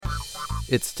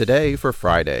It's today for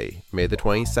Friday, May the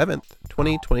 27th,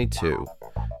 2022.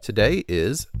 Today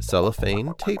is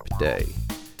Cellophane Tape Day.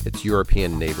 It's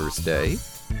European Neighbors Day,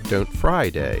 Don't Fry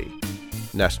Day,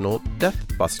 National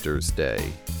Death Busters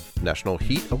Day, National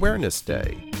Heat Awareness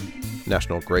Day,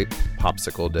 National Grape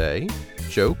Popsicle Day,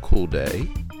 Joe Cool Day,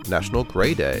 National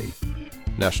Gray Day,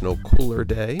 National Cooler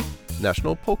Day,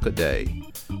 National Polka Day,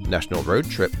 National Road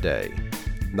Trip Day,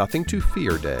 Nothing to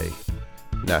Fear Day,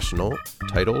 National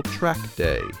Title Track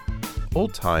Day,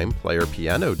 Old Time Player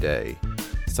Piano Day,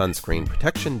 Sunscreen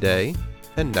Protection Day,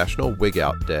 and National Wig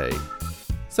Out Day.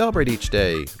 Celebrate each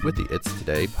day with the It's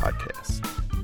Today podcast.